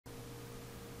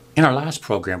In our last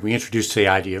program, we introduced the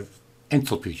idea of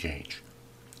enthalpy change,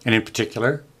 and in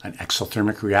particular, an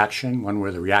exothermic reaction, one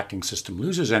where the reacting system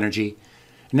loses energy,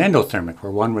 an endothermic,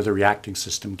 one where the reacting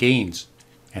system gains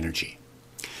energy.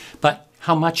 But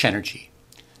how much energy?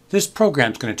 This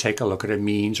program is going to take a look at a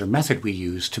means or method we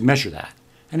use to measure that,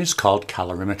 and it's called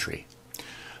calorimetry.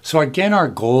 So again, our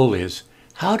goal is,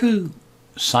 how do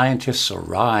scientists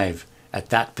arrive at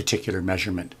that particular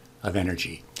measurement of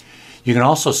energy? You can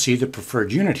also see the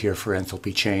preferred unit here for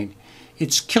enthalpy change.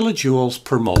 It's kilojoules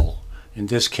per mole, in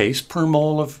this case per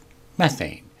mole of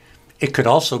methane. It could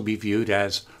also be viewed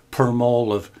as per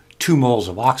mole of 2 moles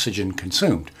of oxygen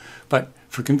consumed, but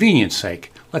for convenience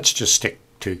sake, let's just stick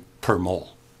to per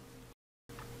mole.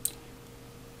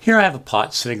 Here I have a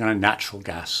pot sitting on a natural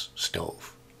gas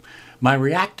stove. My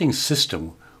reacting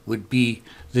system would be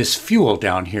this fuel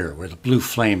down here where the blue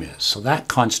flame is, so that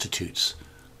constitutes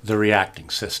the reacting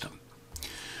system.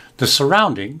 The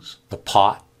surroundings, the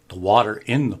pot, the water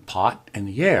in the pot, and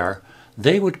the air,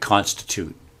 they would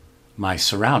constitute my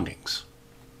surroundings.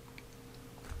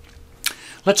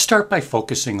 Let's start by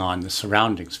focusing on the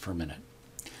surroundings for a minute.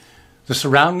 The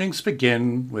surroundings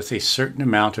begin with a certain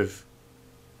amount of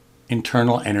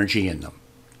internal energy in them.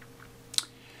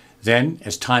 Then,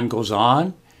 as time goes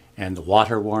on and the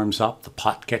water warms up, the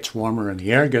pot gets warmer and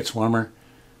the air gets warmer,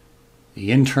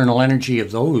 the internal energy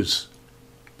of those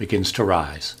begins to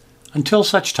rise until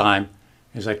such time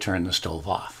as I turn the stove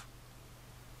off.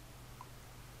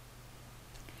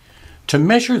 To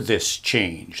measure this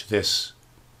change, this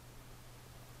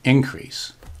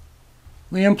increase,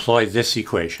 we employ this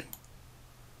equation.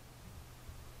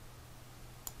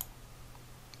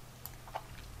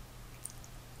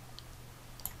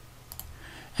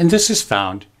 And this is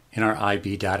found in our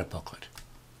IB data booklet.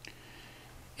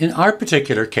 In our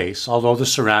particular case, although the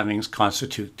surroundings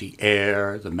constitute the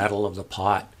air, the metal of the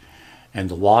pot, and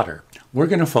the water, we're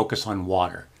going to focus on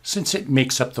water, since it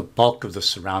makes up the bulk of the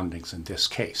surroundings in this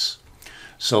case.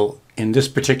 So in this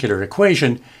particular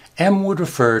equation, M would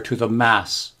refer to the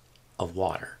mass of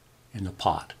water in the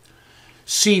pot.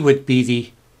 C would be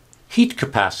the heat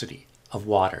capacity of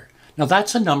water. Now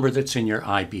that's a number that's in your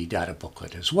IB data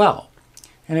booklet as well,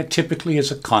 and it typically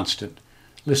is a constant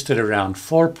listed around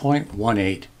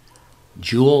 4.18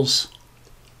 joules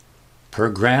per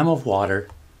gram of water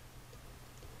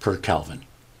per Kelvin.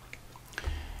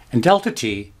 And delta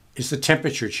T is the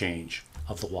temperature change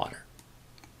of the water.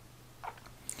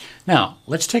 Now,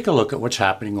 let's take a look at what's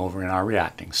happening over in our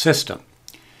reacting system.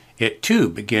 It too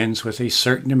begins with a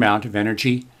certain amount of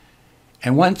energy,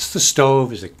 and once the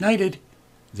stove is ignited,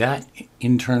 that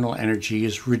internal energy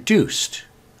is reduced.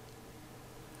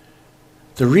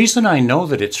 The reason I know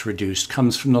that it's reduced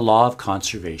comes from the law of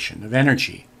conservation of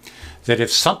energy, that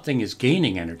if something is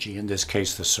gaining energy, in this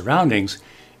case the surroundings,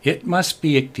 it must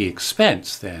be at the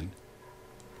expense then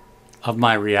of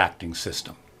my reacting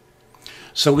system.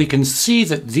 So we can see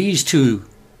that these two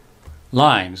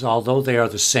lines, although they are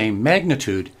the same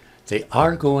magnitude, they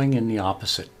are going in the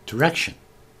opposite direction.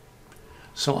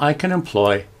 So I can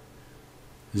employ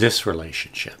this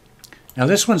relationship. Now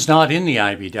this one's not in the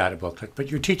IB data booklet,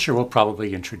 but your teacher will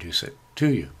probably introduce it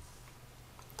to you.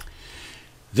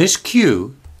 This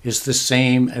Q is the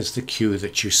same as the Q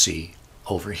that you see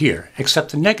over here,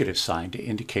 except the negative sign to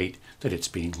indicate that it's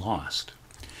being lost.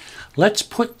 Let's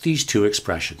put these two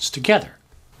expressions together.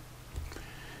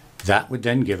 That would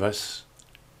then give us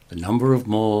the number of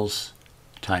moles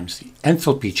times the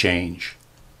enthalpy change,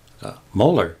 the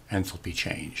molar enthalpy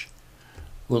change,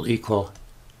 will equal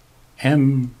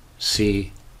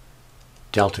mc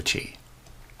delta T.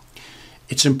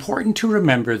 It's important to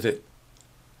remember that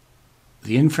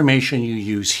the information you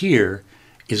use here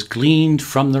is gleaned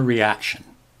from the reaction.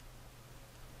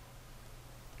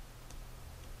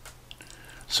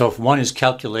 So if one is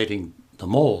calculating the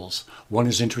moles, one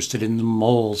is interested in the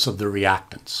moles of the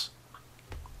reactants.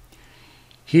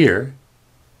 Here,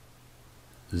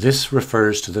 this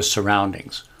refers to the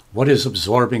surroundings. What is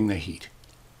absorbing the heat?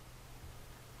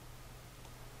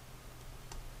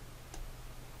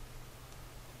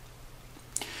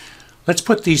 Let's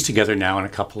put these together now in a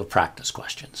couple of practice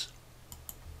questions.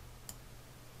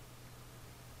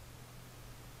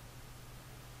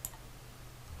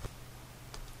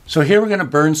 So here we're going to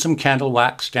burn some candle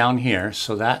wax down here,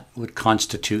 so that would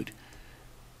constitute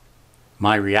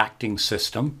my reacting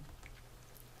system.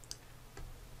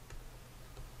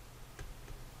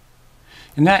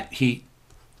 And that heat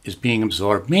is being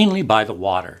absorbed mainly by the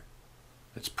water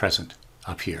that's present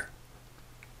up here,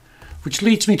 which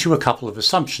leads me to a couple of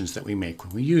assumptions that we make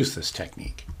when we use this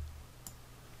technique.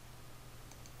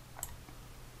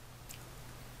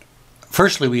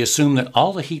 Firstly, we assume that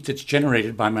all the heat that's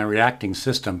generated by my reacting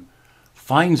system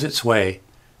finds its way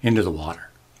into the water.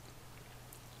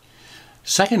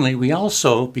 Secondly, we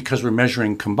also, because we're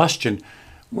measuring combustion,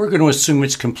 we're going to assume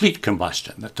it's complete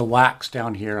combustion, that the wax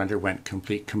down here underwent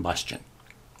complete combustion.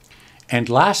 And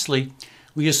lastly,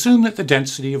 we assume that the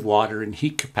density of water and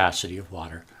heat capacity of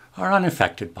water are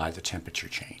unaffected by the temperature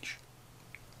change.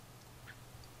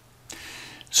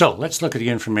 So let's look at the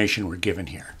information we're given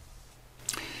here.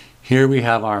 Here we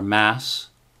have our mass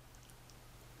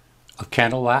of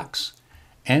candle wax,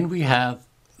 and we have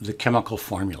the chemical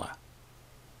formula.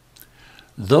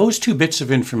 Those two bits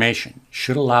of information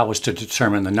should allow us to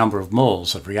determine the number of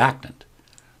moles of reactant.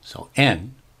 So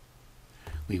N,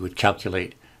 we would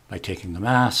calculate by taking the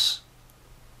mass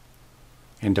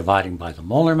and dividing by the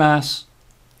molar mass.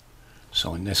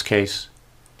 So in this case,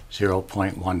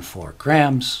 0.14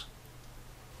 grams.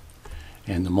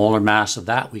 And the molar mass of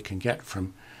that we can get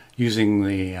from using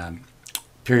the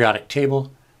periodic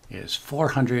table is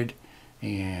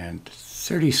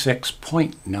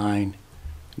 436.9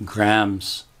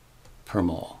 grams per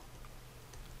mole.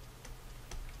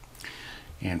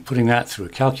 And putting that through a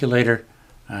calculator,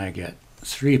 I get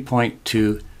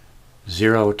 3.20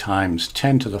 times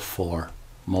 10 to the 4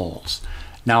 moles.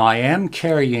 Now I am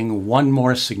carrying one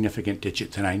more significant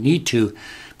digit than I need to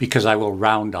because I will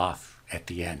round off at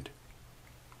the end.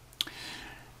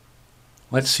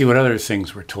 Let's see what other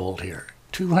things we're told here.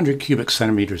 200 cubic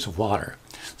centimeters of water.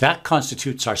 That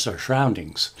constitutes our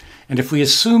surroundings. And if we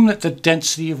assume that the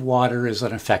density of water is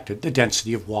unaffected, the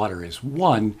density of water is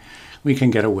 1, we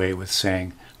can get away with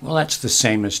saying, well, that's the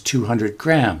same as 200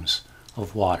 grams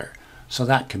of water. So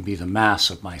that can be the mass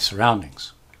of my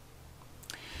surroundings.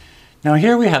 Now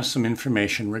here we have some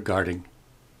information regarding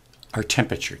our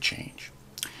temperature change.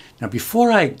 Now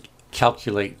before I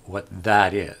calculate what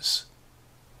that is,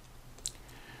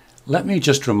 let me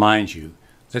just remind you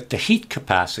that the heat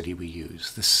capacity we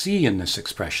use, the C in this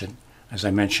expression, as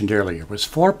I mentioned earlier, was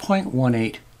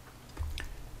 4.18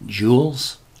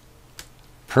 joules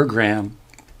per gram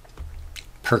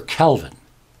per Kelvin.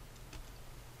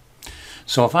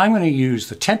 So if I'm going to use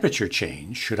the temperature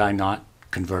change, should I not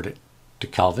convert it to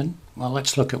Kelvin? Well,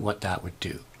 let's look at what that would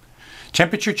do.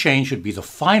 Temperature change would be the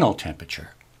final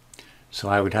temperature. So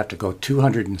I would have to go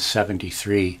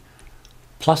 273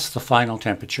 plus the final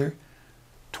temperature,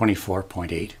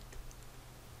 24.8,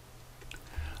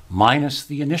 minus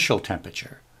the initial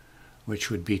temperature,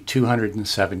 which would be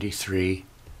 273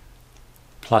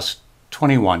 plus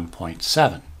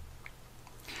 21.7.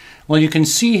 Well, you can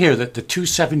see here that the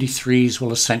 273s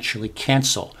will essentially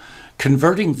cancel.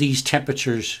 Converting these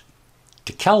temperatures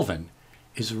to Kelvin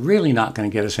is really not going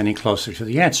to get us any closer to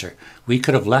the answer. We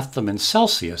could have left them in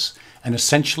Celsius and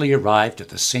essentially arrived at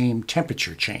the same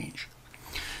temperature change.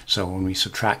 So when we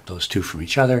subtract those two from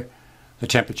each other, the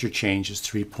temperature change is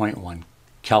 3.1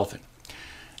 Kelvin.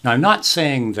 Now, I'm not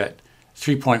saying that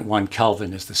 3.1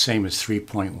 Kelvin is the same as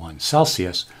 3.1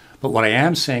 Celsius, but what I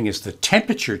am saying is the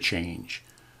temperature change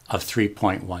of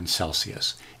 3.1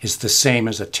 Celsius is the same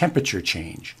as a temperature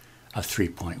change of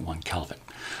 3.1 Kelvin.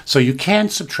 So you can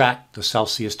subtract the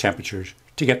Celsius temperatures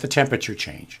to get the temperature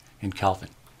change in Kelvin.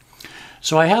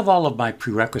 So I have all of my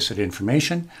prerequisite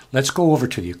information. Let's go over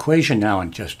to the equation now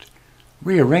and just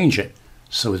rearrange it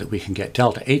so that we can get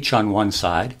delta H on one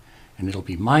side, and it'll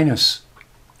be minus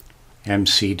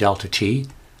MC delta T,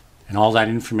 and all that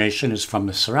information is from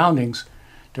the surroundings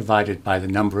divided by the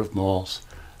number of moles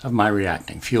of my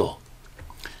reacting fuel.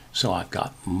 So I've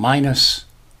got minus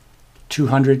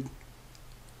 200,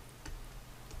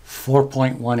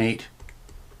 4.18,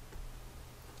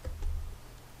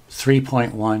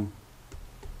 3.1,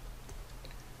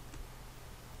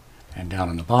 and down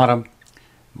on the bottom,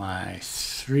 my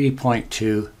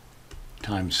 3.2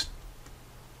 times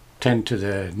 10 to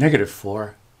the negative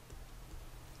 4,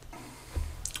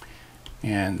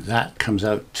 and that comes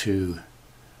out to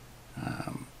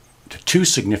 2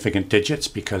 significant digits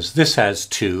because this has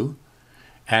 2,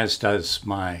 as does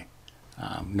my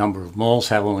number of moles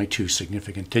have only 2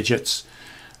 significant digits,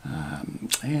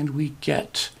 and we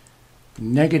get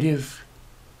negative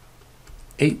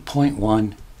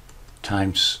 8.1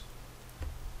 times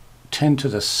 10 to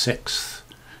the 6th,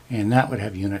 and that would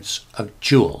have units of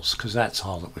joules because that's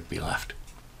all that would be left.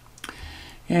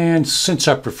 And since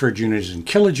our preferred unit is in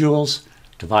kilojoules,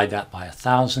 divide that by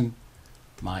 1,000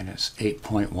 minus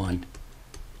 8.1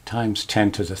 times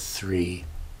 10 to the 3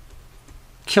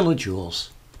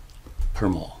 kilojoules per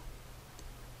mole.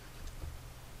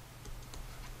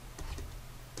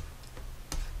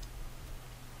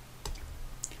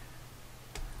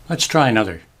 Let's try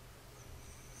another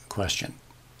question.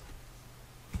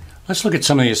 Let's look at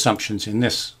some of the assumptions in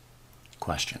this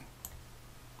question.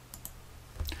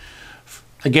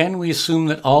 Again, we assume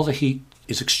that all the heat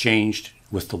is exchanged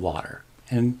with the water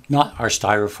and not our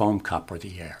styrofoam cup or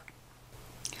the air.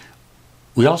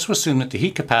 We also assume that the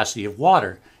heat capacity of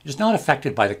water is not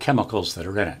affected by the chemicals that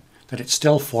are in it, that it's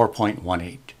still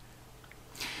 4.18.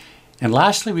 And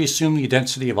lastly, we assume the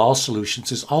density of all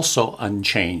solutions is also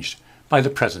unchanged by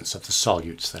the presence of the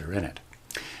solutes that are in it.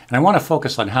 And I want to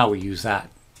focus on how we use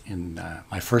that in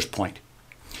my first point.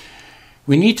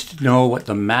 We need to know what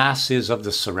the mass is of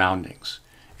the surroundings.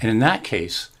 And in that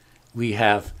case, we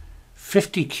have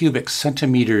 50 cubic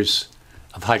centimeters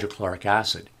of hydrochloric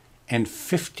acid and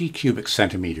 50 cubic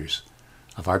centimeters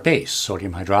of our base,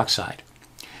 sodium hydroxide.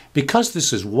 Because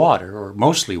this is water, or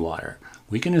mostly water,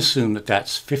 we can assume that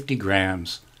that's 50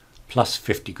 grams plus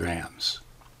 50 grams.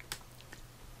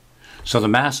 So the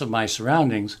mass of my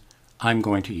surroundings, I'm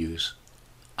going to use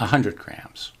 100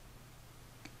 grams.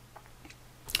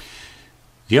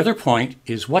 The other point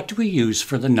is, what do we use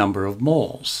for the number of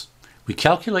moles? We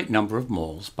calculate number of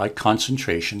moles by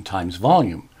concentration times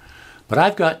volume, but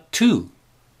I've got two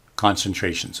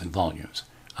concentrations and volumes.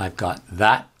 I've got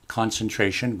that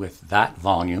concentration with that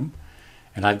volume,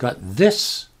 and I've got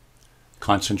this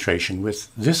concentration with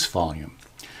this volume.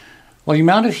 Well, the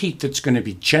amount of heat that's going to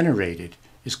be generated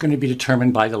is going to be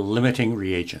determined by the limiting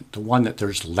reagent, the one that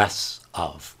there's less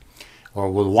of,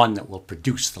 or the one that will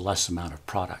produce the less amount of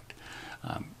product.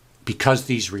 Because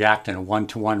these react in a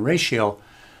 1-to-1 ratio,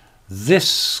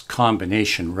 this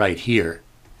combination right here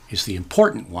is the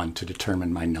important one to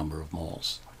determine my number of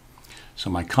moles. So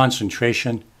my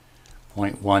concentration,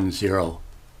 0.10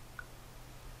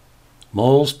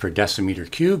 moles per decimeter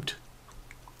cubed.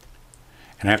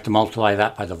 And I have to multiply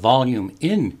that by the volume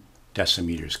in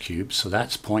decimeters cubed. So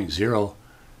that's 0.050,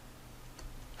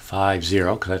 because I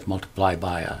have to multiply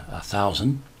by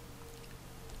 1,000.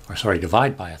 Or sorry,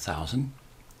 divide by 1,000.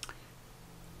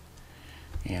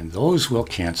 And those will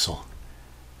cancel,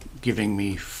 giving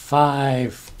me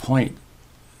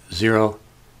 5.0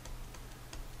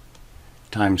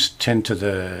 times 10 to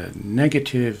the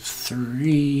negative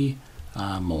 3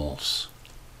 moles.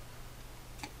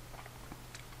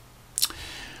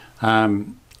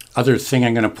 Other thing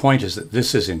I'm going to point is that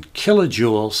this is in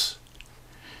kilojoules,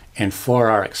 and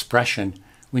for our expression,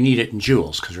 we need it in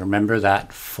joules, because remember that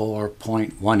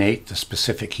 4.18, the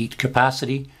specific heat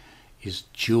capacity, is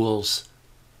joules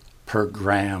per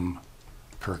gram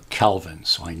per Kelvin.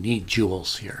 So I need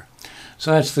joules here.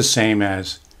 So that's the same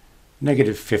as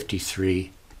negative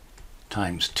 53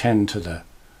 times 10 to the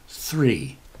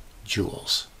 3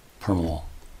 joules per mole.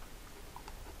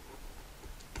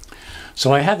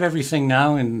 So I have everything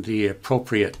now in the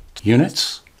appropriate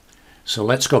units. So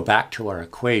let's go back to our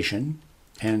equation.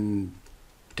 N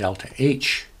delta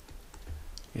H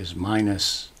is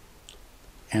minus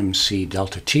mc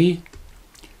delta T.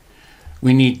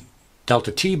 We need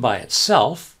delta T by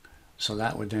itself, so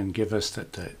that would then give us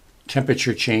that the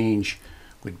temperature change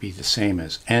would be the same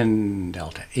as N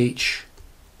delta H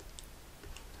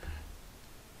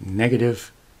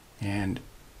negative and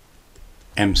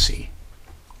mc.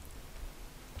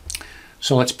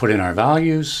 So let's put in our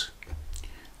values.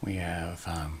 We have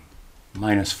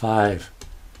minus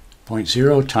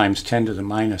 5.0 times 10 to the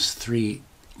minus 3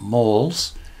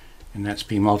 moles, and that's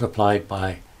being multiplied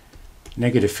by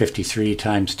negative 53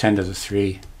 times 10 to the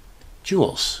 3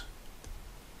 joules.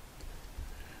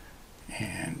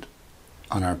 And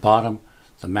on our bottom,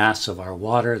 the mass of our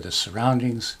water, the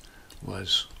surroundings,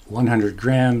 was 100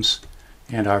 grams,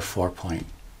 and our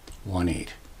 4.18.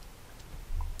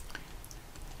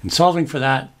 In solving for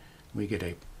that, we get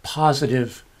a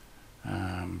positive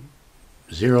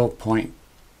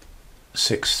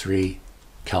 0.63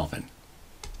 Kelvin.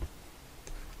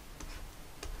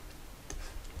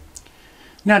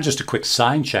 Now just a quick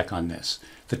sign check on this.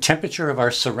 The temperature of our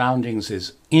surroundings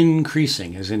is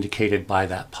increasing, as indicated by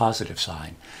that positive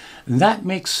sign. And that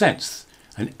makes sense.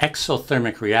 An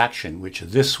exothermic reaction, which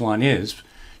this one is,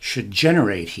 should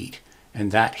generate heat,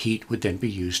 and that heat would then be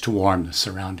used to warm the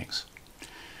surroundings.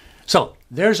 So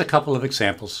there's a couple of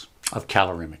examples of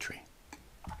calorimetry.